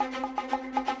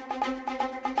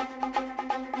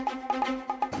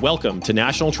Welcome to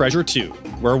National Treasure 2,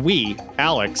 where we,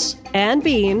 Alex, and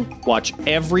Bean, watch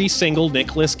every single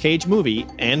Nicolas Cage movie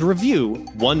and review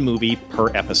one movie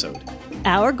per episode.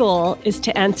 Our goal is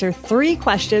to answer 3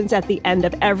 questions at the end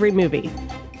of every movie.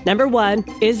 Number 1,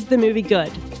 is the movie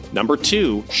good? Number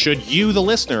 2, should you, the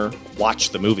listener,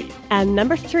 watch the movie? And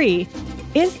number 3,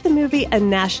 is the movie a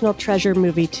National Treasure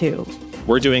movie too?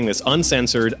 We're doing this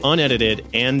uncensored, unedited,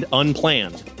 and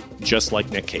unplanned, just like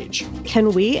Nic Cage.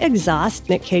 Can we exhaust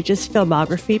Nic Cage's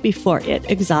filmography before it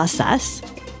exhausts us?